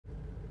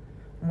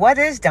What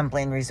is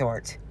Dumpling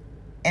Resort?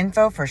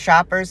 Info for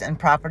shoppers and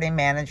property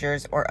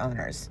managers or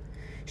owners.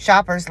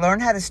 Shoppers, learn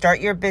how to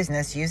start your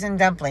business using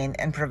Dumpling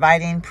and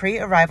providing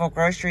pre-arrival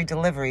grocery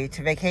delivery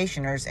to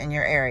vacationers in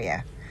your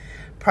area.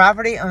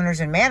 Property owners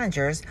and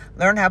managers,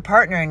 learn how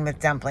partnering with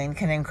Dumpling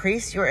can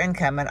increase your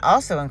income and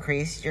also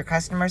increase your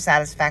customer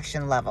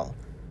satisfaction level.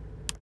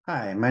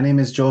 Hi, my name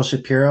is Joel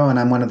Shapiro, and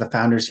I'm one of the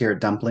founders here at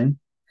Dumpling.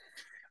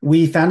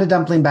 We founded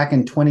Dumpling back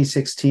in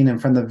 2016, and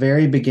from the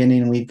very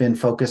beginning, we've been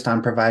focused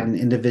on providing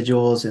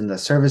individuals in the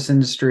service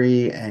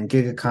industry and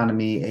gig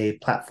economy a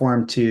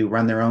platform to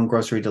run their own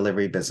grocery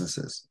delivery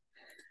businesses.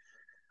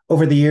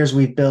 Over the years,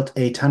 we've built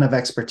a ton of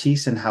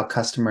expertise in how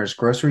customers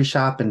grocery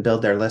shop and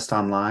build their list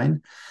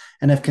online,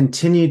 and have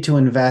continued to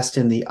invest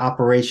in the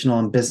operational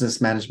and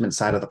business management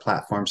side of the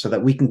platform so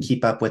that we can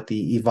keep up with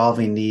the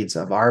evolving needs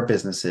of our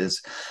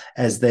businesses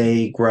as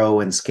they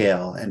grow and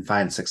scale and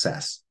find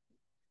success.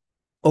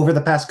 Over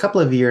the past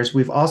couple of years,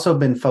 we've also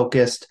been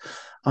focused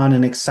on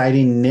an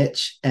exciting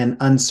niche and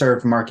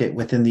unserved market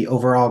within the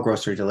overall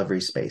grocery delivery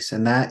space,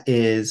 and that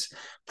is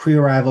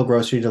pre-arrival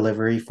grocery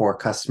delivery for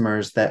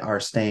customers that are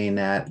staying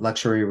at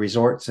luxury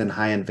resorts and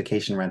high-end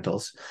vacation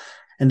rentals,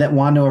 and that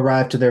want to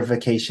arrive to their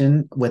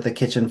vacation with a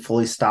kitchen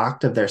fully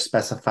stocked of their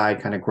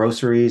specified kind of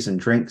groceries and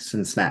drinks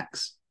and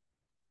snacks.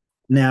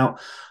 Now,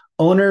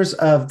 owners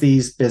of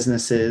these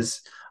businesses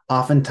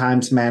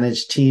oftentimes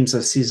manage teams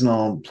of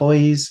seasonal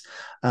employees.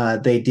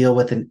 They deal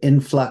with an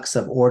influx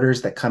of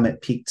orders that come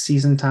at peak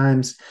season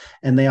times,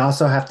 and they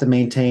also have to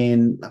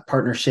maintain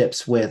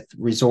partnerships with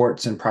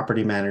resorts and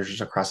property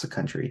managers across the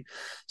country.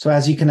 So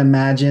as you can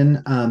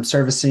imagine,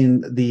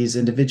 servicing these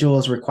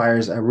individuals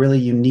requires a really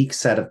unique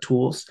set of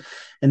tools,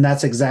 and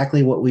that's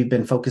exactly what we've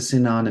been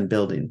focusing on and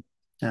building.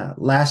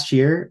 Last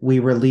year, we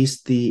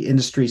released the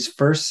industry's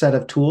first set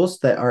of tools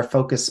that are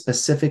focused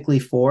specifically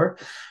for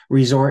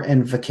resort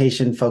and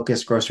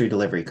vacation-focused grocery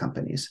delivery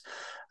companies.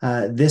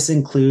 This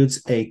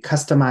includes a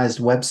customized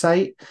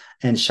website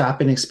and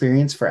shopping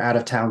experience for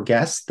out-of-town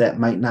guests that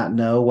might not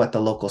know what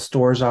the local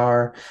stores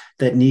are,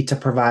 that need to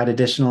provide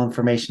additional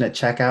information at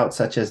checkout,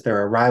 such as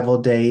their arrival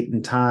date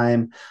and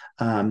time,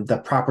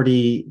 the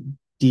property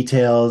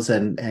details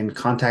and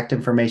contact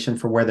information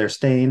for where they're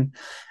staying.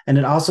 And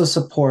it also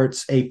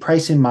supports a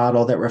pricing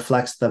model that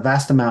reflects the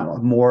vast amount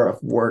of more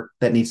of work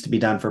that needs to be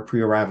done for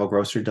pre-arrival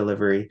grocery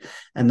delivery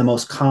and the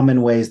most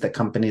common ways that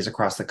companies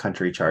across the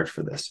country charge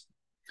for this.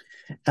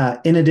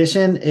 In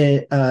addition,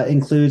 it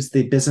includes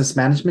the business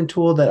management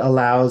tool that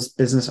allows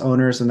business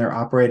owners and their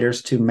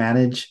operators to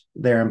manage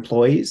their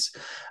employees,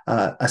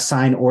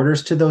 assign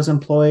orders to those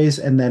employees,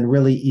 and then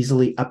really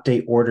easily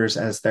update orders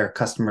as their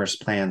customers'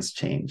 plans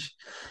change.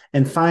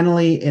 And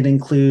finally, it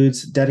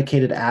includes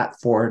dedicated app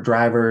for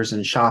drivers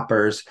and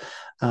shoppers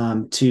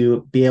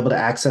to be able to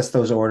access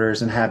those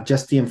orders and have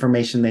just the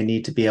information they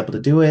need to be able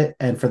to do it,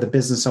 and for the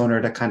business owner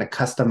to kind of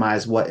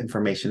customize what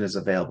information is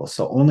available.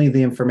 So only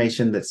the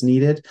information that's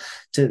needed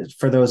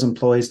for those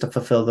employees to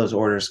fulfill those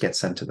orders gets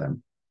sent to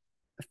them.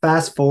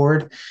 Fast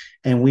forward,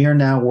 and we are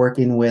now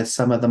working with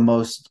some of the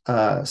most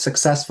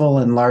successful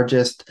and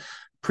largest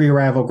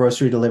pre-arrival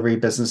grocery delivery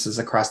businesses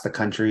across the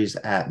countries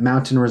at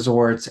mountain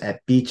resorts,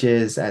 at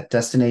beaches, at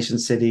destination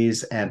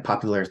cities, and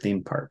popular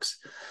theme parks.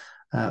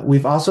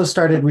 We've also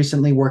started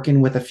recently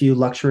working with a few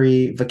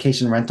luxury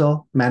vacation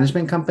rental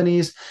management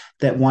companies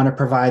that want to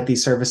provide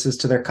these services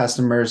to their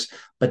customers,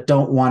 but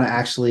don't want to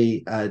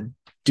actually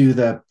do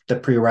the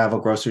pre-arrival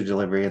grocery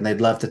delivery, and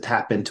they'd love to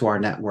tap into our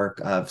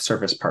network of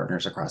service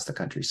partners across the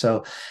country.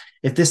 So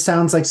if this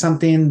sounds like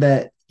something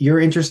that you're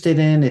interested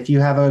in, if you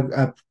have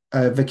a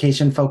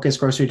vacation-focused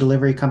grocery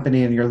delivery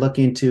company and you're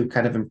looking to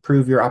kind of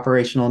improve your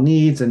operational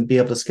needs and be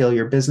able to scale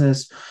your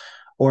business,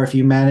 or if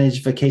you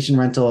manage vacation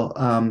rental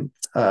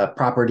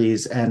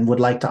properties and would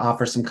like to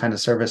offer some kind of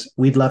service,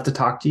 we'd love to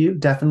talk to you.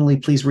 Definitely,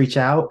 please reach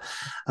out,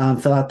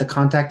 fill out the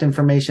contact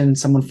information.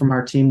 Someone from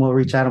our team will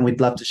reach out, and we'd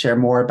love to share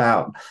more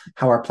about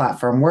how our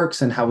platform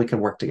works and how we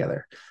can work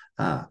together.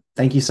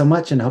 Thank you so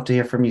much, and hope to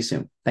hear from you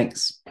soon.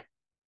 Thanks.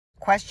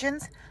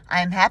 Questions?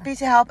 I am happy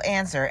to help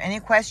answer any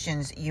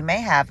questions you may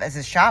have as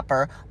a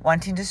shopper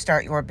wanting to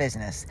start your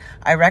business.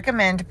 I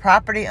recommend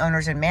property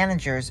owners and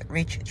managers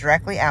reach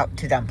directly out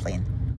to Dumpling.